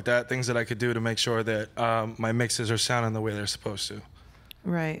stuff like that, things that I could do to make sure that my mixes are sounding the way they're supposed to?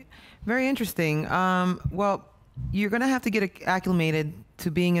 Right. Very interesting. Well, you're going to have to get acclimated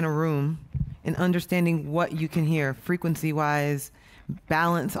to being in a room and understanding what you can hear frequency-wise,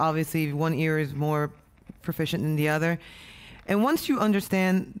 balance. Obviously, one ear is more proficient than the other. And once you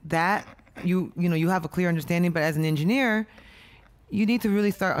understand that, you have a clear understanding, but as an engineer, you need to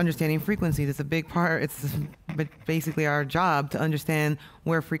really start understanding frequencies. It's a big part. It's basically our job to understand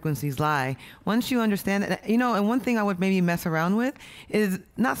where frequencies lie. Once you understand that, and one thing I would maybe mess around with is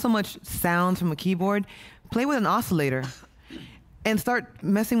not so much sounds from a keyboard. Play with an oscillator and start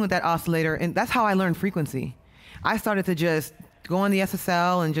messing with that oscillator. And that's how I learned frequency. I started to just go on the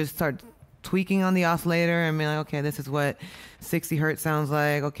SSL and just start tweaking on the oscillator and be like, okay, this is what 60 hertz sounds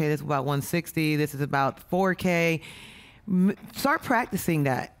like. Okay, this is about 160. This is about 4K. Start practicing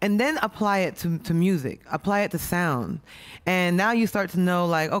that and then apply it to music, apply it to sound. And now you start to know,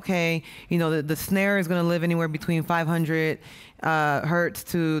 like, okay, the snare is going to live anywhere between 500 hertz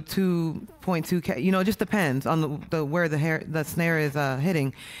to 2.2K. It just depends on where the snare is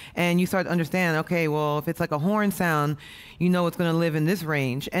hitting. And you start to understand, okay, well, if it's like a horn sound, it's going to live in this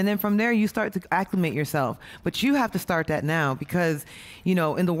range. And then from there, you start to acclimate yourself. But you have to start that now because,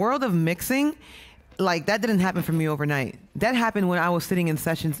 in the world of mixing, like that didn't happen for me overnight. That happened when I was sitting in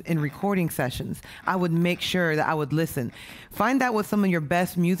sessions, in recording sessions. I would make sure that I would listen. Find out what some of your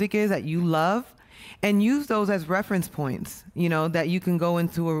best music is that you love and use those as reference points, that you can go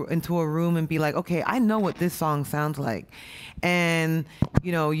into a room and be like, okay, I know what this song sounds like. And,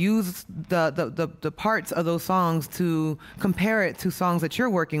 use the parts of those songs to compare it to songs that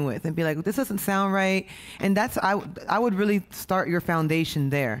you're working with and be like, this doesn't sound right. And I would really start your foundation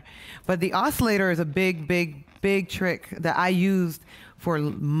there. But the oscillator is a big, big, big trick that I used for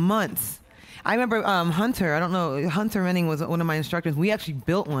months. I remember Hunter Menning was one of my instructors. We actually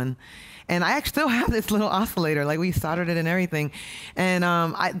built one. And I still have this little oscillator, like we soldered it and everything. And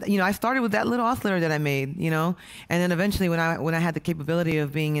I started with that little oscillator that I made, and then eventually when I had the capability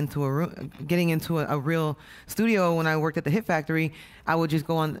of being getting into a real studio when I worked at the Hit Factory, I would just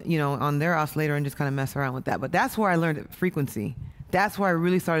go on their oscillator and just kind of mess around with that. But that's where I learned frequency. That's where I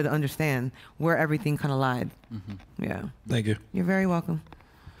really started to understand where everything kind of lied. Mm-hmm. Yeah. Thank you. You're very welcome.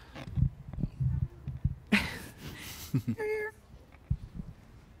 You're here.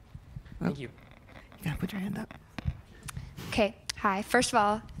 Thank you. You gotta put your hand up. Okay. Hi. First of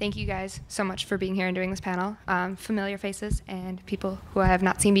all, thank you guys so much for being here and doing this panel. Familiar faces and people who I have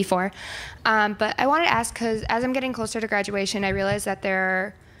not seen before. But I wanted to ask, because as I'm getting closer to graduation, I realize that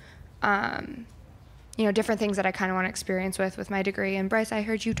there are different things that I kind of want to experience with my degree. And Brice, I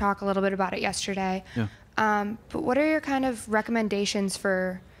heard you talk a little bit about it yesterday. Yeah. But what are your kind of recommendations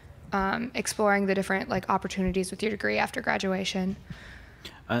for exploring the different opportunities with your degree after graduation?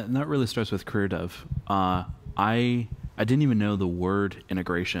 And that really starts with career dev. I didn't even know the word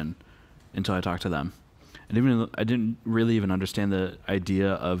integration until I talked to them. I didn't really even understand the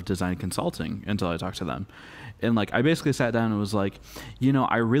idea of design consulting until I talked to them. And I basically sat down and was like,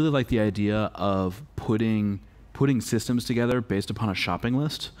 I really like the idea of putting systems together based upon a shopping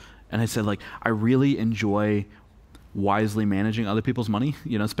list. And I said, I really enjoy wisely managing other people's money,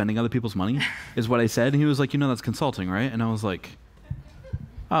 spending other people's money is what I said. And he was like, that's consulting, right? And I was like,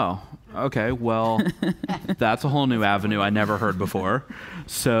 oh, okay, well, that's a whole new avenue I never heard before.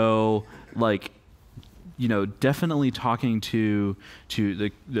 So, definitely talking to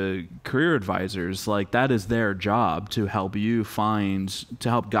the career advisors, like that is their job to help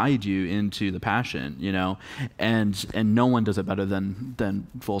guide you into the passion, and no one does it better than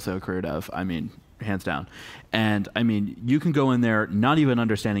Full Sail Career Dev. I mean, hands down. And I mean, you can go in there not even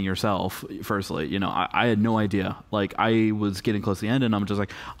understanding yourself. Firstly, I had no idea. Like, I was getting close to the end, and I'm just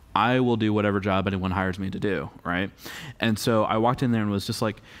like, I will do whatever job anyone hires me to do, right? And so I walked in there and was just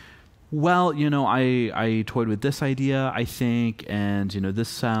like, well, I toyed with this idea, I think, and this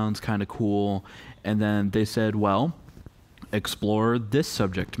sounds kind of cool. And then they said, well, explore this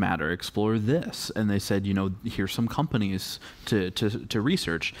subject matter, explore this. And they said, here's some companies to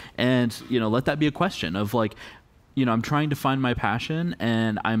research. And, let that be a question of like, I'm trying to find my passion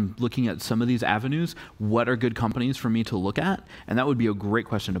and I'm looking at some of these avenues. What are good companies for me to look at? And that would be a great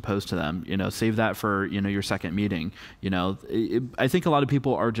question to pose to them. Save that for, your second meeting. I think a lot of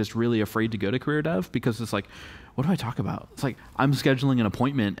people are just really afraid to go to career dev because it's like, what do I talk about? It's like, I'm scheduling an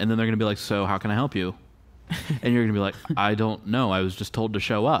appointment and then they're going to be like, so how can I help you? And you're gonna be like, I don't know. I was just told to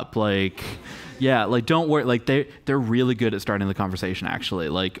show up. Like, yeah, like don't worry. Like they're really good at starting the conversation. Actually,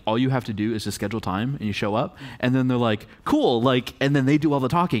 like all you have to do is just schedule time and you show up, and then they're like, cool. Like, and then they do all the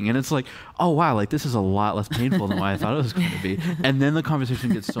talking, and it's like, oh wow, like this is a lot less painful than what I thought it was going to be. And then the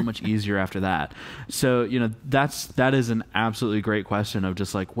conversation gets so much easier after that. So that is an absolutely great question of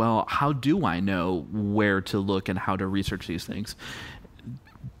just like, well, how do I know where to look and how to research these things?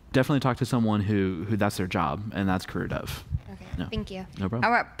 Definitely talk to someone who that's their job, and that's career dev. Okay, No. thank you. No problem. I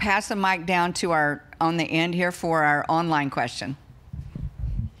want to pass the mic down to on the end here for our online question.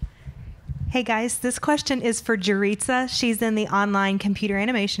 Hey guys, this question is for Jaritza. She's in the online computer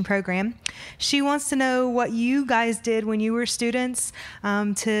animation program. She wants to know what you guys did when you were students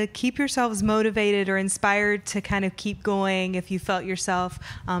to keep yourselves motivated or inspired to kind of keep going if you felt yourself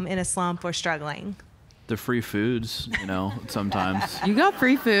in a slump or struggling. The free foods, sometimes. You got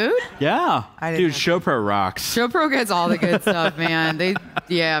free food? Yeah. I didn't Dude, ShowPro rocks. ShowPro gets all the good stuff, man.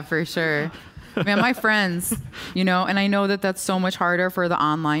 Yeah, for sure. Man, my friends, and I know that that's so much harder for the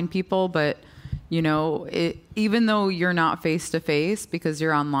online people, but, even though you're not face to face because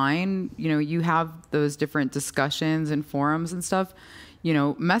you're online, you have those different discussions and forums and stuff,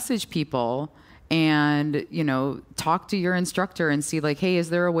 message people and, talk to your instructor and see like, hey, is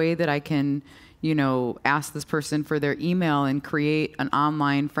there a way that I can, ask this person for their email and create an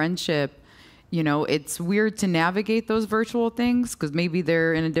online friendship? It's weird to navigate those virtual things because maybe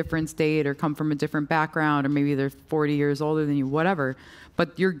they're in a different state or come from a different background, or maybe they're 40 years older than you, whatever.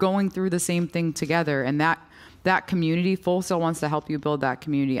 But you're going through the same thing together. And that community, Full Sail wants to help you build that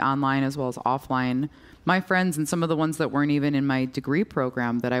community online as well as offline. My friends and some of the ones that weren't even in my degree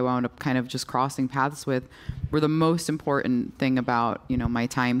program that I wound up kind of just crossing paths with were the most important thing about, my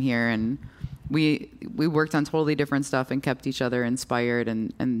time here. And we worked on totally different stuff and kept each other inspired,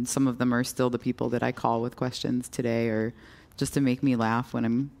 and some of them are still the people that I call with questions today, or just to make me laugh when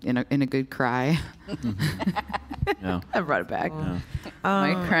I'm in a good cry. Yeah. I brought it back. Yeah.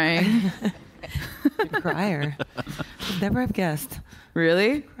 Am I crying? You're a crier. Would never have guessed.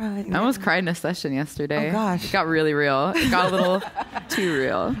 Really? Cried. I almost cried in a session yesterday. Oh, gosh. It got really real. It got a little too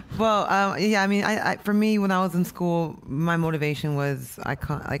real. Well, yeah, I mean, I for me, when I was in school, my motivation was,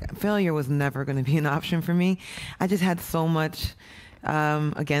 failure was never going to be an option for me. I just had so much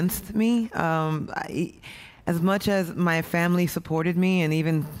against me. As much as my family supported me and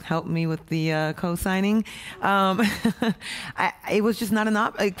even helped me with the co-signing, it was just not an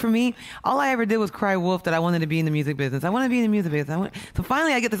option. For me, all I ever did was cry wolf that I wanted to be in the music business. I want to be in the music business. So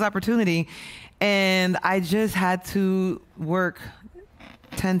finally I get this opportunity, and I just had to work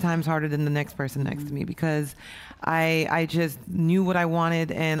 10 times harder than the next person next to me, because I just knew what I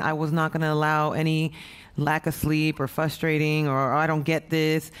wanted, and I was not going to allow any lack of sleep or frustrating or I don't get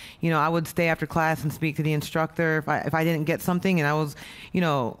this. I would stay after class and speak to the instructor if I didn't get something and I was,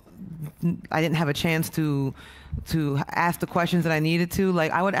 I didn't have a chance to ask the questions that I needed to.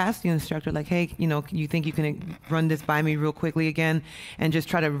 Like, I would ask the instructor, like, hey, you think you can run this by me real quickly again, and just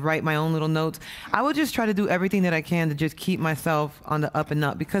try to write my own little notes. I would just try to do everything that I can to just keep myself on the up and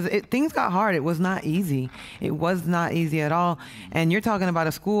up, because things got hard. It was not easy. It was not easy at all. And you're talking about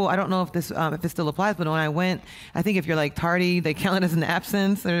a school. I don't know if this if it still applies, but when I went, I think if you're like tardy, they count it as an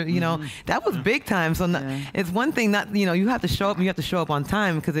absence, or that was big time. So it's one thing not you have to show up. And you have to show up on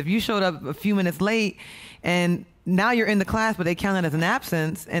time, because if you showed up a few minutes late and now you're in the class, but they count it as an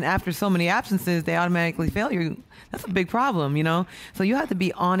absence, and after so many absences, they automatically fail you. That's a big problem, So you have to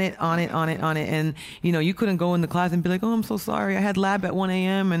be on it, and you couldn't go in the class and be like, "Oh, I'm so sorry. I had lab at 1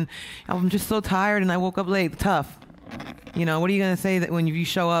 a.m. and I'm just so tired and I woke up late." Tough. You know, what are you going to say that when you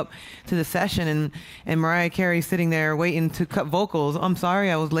show up to the session and Mariah Carey's sitting there waiting to cut vocals? I'm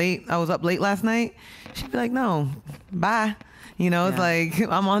sorry, I was late. I was up late last night. She'd be like, no, bye. You know, it's like,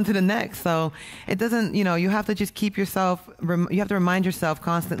 I'm on to the next. So it doesn't, you know, you have to just keep yourself, you have to remind yourself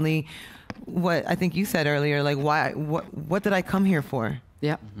constantly what I think you said earlier, like, what did I come here for?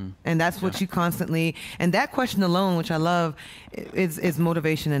 Yeah. Mm-hmm. And that's what you constantly, and that question alone, which I love, is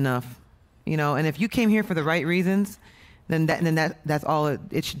motivation enough. You know, and if you came here for the right reasons, then that's all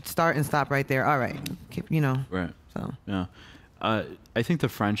it should start and stop right there. All right, you know. Right. So yeah, I think the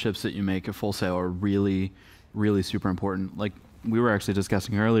friendships that you make at Full Sail are really, really super important. Like we were actually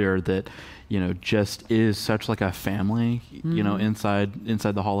discussing earlier, that you know just is such like a family, you know, inside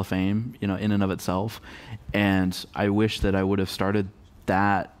the Hall of Fame, you know, in and of itself. And I wish that I would have started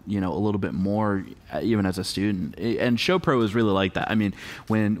that, you know, a little bit more even as a student. And show pro is really like that. I mean,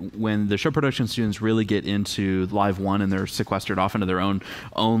 when the show production students really get into Live One and they're sequestered off into their own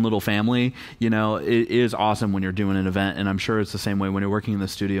little family, you know, it is awesome when you're doing an event. And I'm sure it's the same way when you're working in the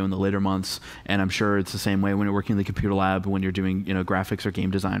studio in the later months. And I'm sure it's the same way when you're working in the computer lab, when you're doing, you know, graphics or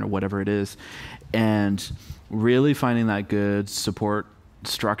game design or whatever it is. And really finding that good support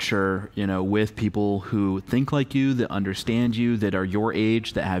structure, you know, with people who think like you, that understand you, that are your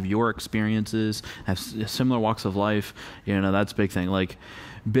age, that have your experiences, have similar walks of life, you know, that's a big thing. Like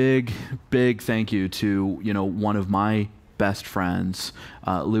big thank you to, you know, one of my best friends,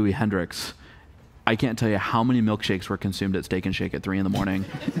 Louis Hendricks. I can't tell you how many milkshakes were consumed at Steak and Shake at 3 a.m.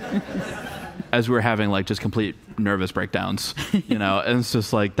 as we were having like just complete nervous breakdowns, you know, and it's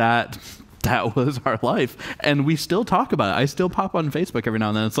just like that was our life. And we still talk about it. I still pop on Facebook every now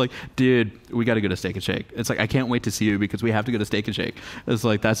and then. It's like, dude, we got to go to Steak and Shake. It's like, I can't wait to see you because we have to go to Steak and Shake. It's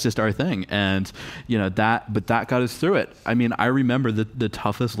like, that's just our thing. And, you know, but that got us through it. I mean, I remember the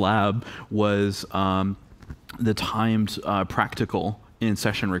toughest lab was the timed practical in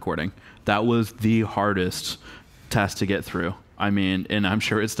session recording. That was the hardest test to get through. I mean, and I'm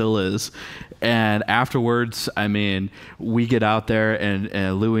sure it still is. And afterwards, I mean, we get out there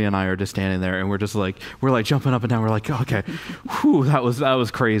and Louis and I are just standing there and we're like jumping up and down. We're like, okay, whew, that was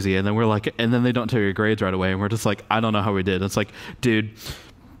crazy. And then we're like, and then they don't tell you your grades right away. And we're just like, I don't know how we did. It's like, dude,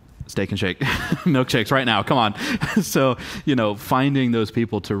 Steak and Shake, milkshakes right now. Come on. So, you know, finding those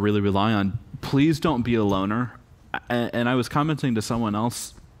people to really rely on. Please don't be a loner. And I was commenting to someone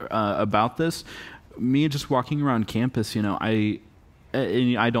else about this. Me just walking around campus, you know, I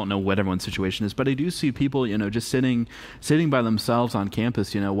don't know what everyone's situation is, but I do see people, you know, just sitting by themselves on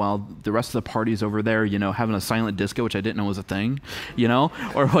campus, you know, while the rest of the party's over there, you know, having a silent disco, which I didn't know was a thing, you know,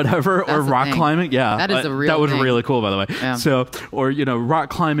 or whatever, or rock climbing. Yeah, that is a real that was thing. really cool, by the way. Yeah. So, or you know, rock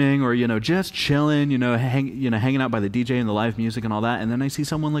climbing, or you know, just chilling, you know, hanging out by the DJ and the live music and all that. And then I see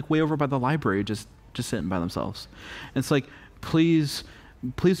someone like way over by the library, just sitting by themselves. And it's like, please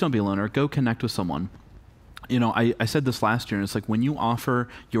don't be a loner. Go connect with someone. You know, I said this last year, and it's like when you offer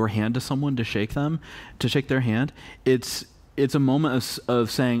your hand to someone to shake their hand, it's a moment of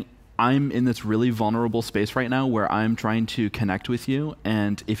saying, I'm in this really vulnerable space right now where I'm trying to connect with you,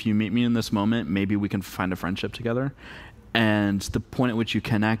 and if you meet me in this moment, maybe we can find a friendship together. And the point at which you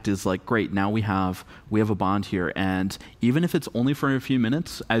connect is like, great, now we have a bond here. And even if it's only for a few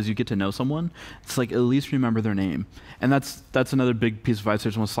minutes as you get to know someone, it's like, at least remember their name. And that's another big piece of advice I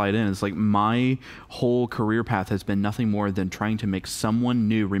just want to slide in. It's like, my whole career path has been nothing more than trying to make someone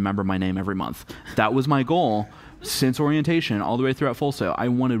new remember my name every month. That was my goal since orientation all the way throughout Full Sail. I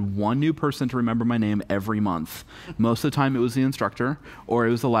wanted one new person to remember my name every month. Most of the time it was the instructor or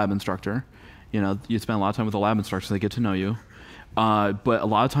it was the lab instructor. You know, you spend a lot of time with the lab instructors, they get to know you. But a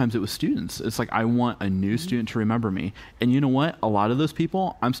lot of times it was students. It's like, I want a new student to remember me. And you know what? A lot of those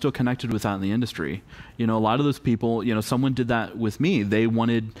people, I'm still connected with out in the industry. You know, a lot of those people, you know, someone did that with me. They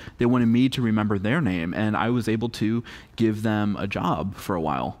wanted me to remember their name, and I was able to give them a job for a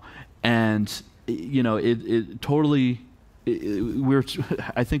while. And, you know, it totally...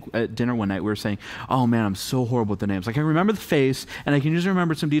 I think at dinner one night we were saying, oh man, I'm so horrible with the names. Like, I remember the face and I can just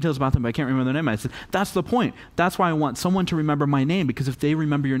remember some details about them, but I can't remember their name. I said, that's the point. That's why I want someone to remember my name, because if they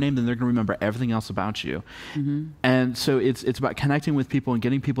remember your name, then they're going to remember everything else about you. Mm-hmm. And so it's about connecting with people and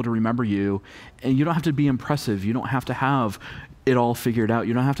getting people to remember you. And you don't have to be impressive. You don't have to have it all figured out.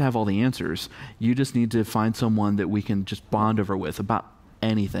 You don't have to have all the answers. You just need to find someone that we can just bond over with about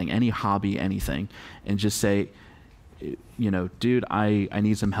anything, any hobby, anything, and just say, you know, dude, I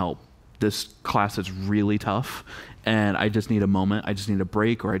need some help. This class is really tough and I just need a moment. I just need a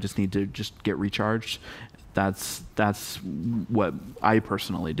break, or I just need to just get recharged. That's what I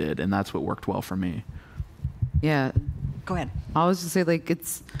personally did, and that's what worked well for me. Yeah. Go ahead. I was just say, like,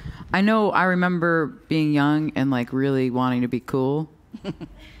 I remember being young and like really wanting to be cool.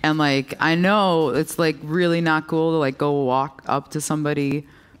 And like, I know it's like really not cool to like go walk up to somebody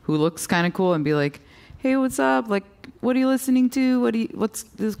who looks kind of cool and be like, hey, what's up? Like, what are you listening to? What's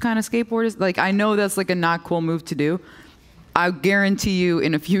this kind of skateboard is? Like, I know that's like a not cool move to do. I guarantee you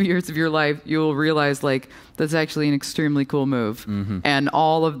in a few years of your life, you will realize like that's actually an extremely cool move. Mm-hmm. And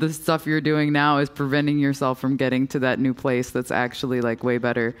all of the stuff you're doing now is preventing yourself from getting to that new place that's actually like way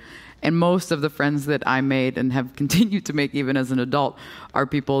better. And most of the friends that I made and have continued to make even as an adult are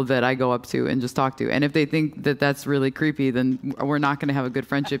people that I go up to and just talk to. And if they think that that's really creepy, then we're not going to have a good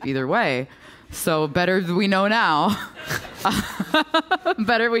friendship either way. So better we know now.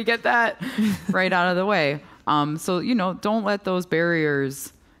 Better we get that right out of the way. So, you know, don't let those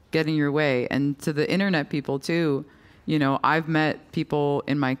barriers get in your way. And to the internet people too, you know, I've met people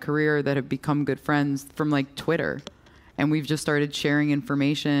in my career that have become good friends from like Twitter, and we've just started sharing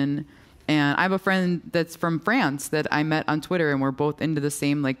information. And I have a friend that's from France that I met on Twitter, and we're both into the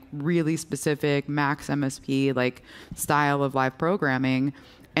same like really specific Max MSP like style of live programming.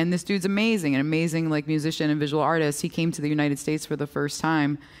 And this dude's amazing, an amazing like musician and visual artist. He came to the United States for the first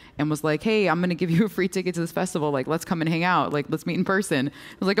time and was like, hey, I'm going to give you a free ticket to this festival. Like, let's come and hang out. Like, let's meet in person. I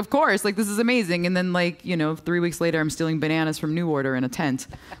was like, of course. Like, this is amazing. And then like, you know, 3 weeks later, I'm stealing bananas from New Order in a tent.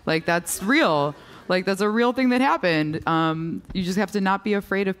 Like, that's real. Like, that's a real thing that happened. You just have to not be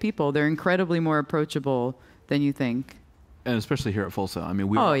afraid of people. They're incredibly more approachable than you think. And especially here at Full Sail. I mean,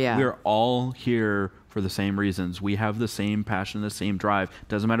 we're all here for the same reasons. We have the same passion, the same drive.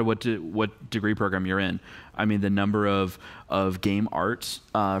 Doesn't matter what degree program you're in. I mean, the number of game arts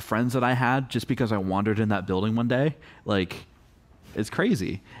friends that I had just because I wandered in that building one day, like, it's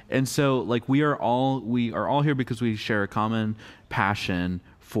crazy. And so, like, we are all here because we share a common passion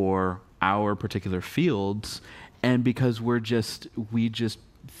for our particular fields, and because we just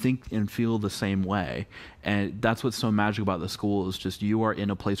think and feel the same way. And that's what's so magic about the school, is just you are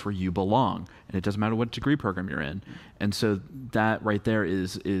in a place where you belong, and it doesn't matter what degree program you're in. And so that right there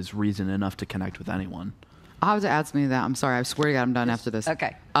is reason enough to connect with anyone. I'll have to add something to that. I'm sorry. I swear to God, I'm done after this.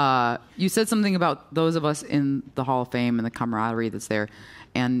 Okay. You said something about those of us in the Hall of Fame and the camaraderie that's there.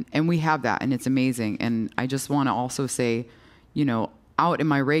 And we have that, and it's amazing. And I just want to also say, you know, out in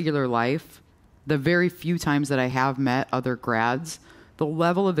my regular life, the very few times that I have met other grads, the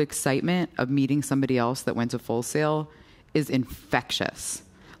level of excitement of meeting somebody else that went to Full Sail is infectious.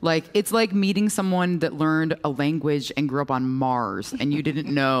 Like, it's like meeting someone that learned a language and grew up on Mars and you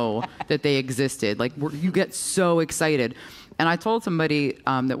didn't know that they existed. Like, you get so excited. And I told somebody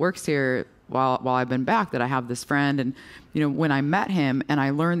that works here while I've been back that I have this friend, and you know, when I met him and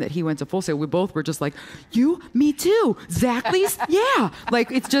I learned that he went to Full Sail, we both were just like, you, me too, Zachley's, yeah.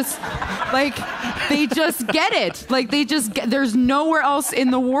 Like, it's just, like, they just get it. Like, there's nowhere else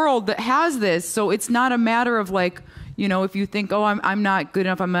in the world that has this. So it's not a matter of like, you know, if you think, oh, I'm not good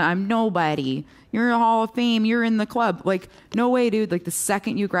enough, I'm nobody. You're in the Hall of Fame, you're in the club. Like, no way, dude. Like, the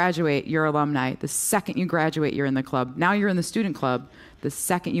second you graduate, you're alumni. The second you graduate, you're in the club. Now you're in the student club. The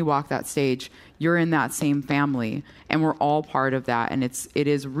second you walk that stage, you're in that same family, and we're all part of that. And it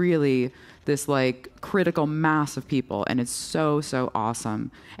is really this like critical mass of people, and it's so, so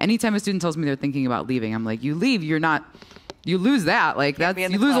awesome. Anytime a student tells me they're thinking about leaving, I'm like, you leave, you lose that. Like,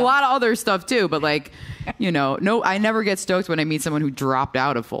 you lose a lot of other stuff too. But like, you know, no, I never get stoked when I meet someone who dropped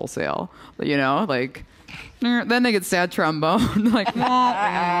out of Full Sail. You know, like, then they get sad trombone, like,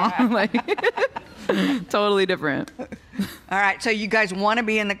 like totally different. All right, so you guys want to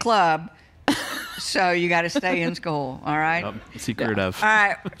be in the club, so you got to stay in school, all right? Secretive. All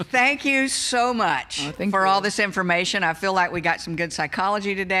right, thank you so much for all this information. I feel like we got some good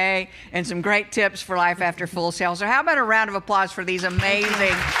psychology today and some great tips for life after Full Sail. So how about a round of applause for these amazing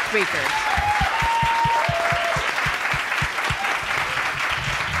speakers?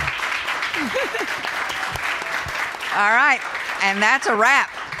 All right, and that's a wrap.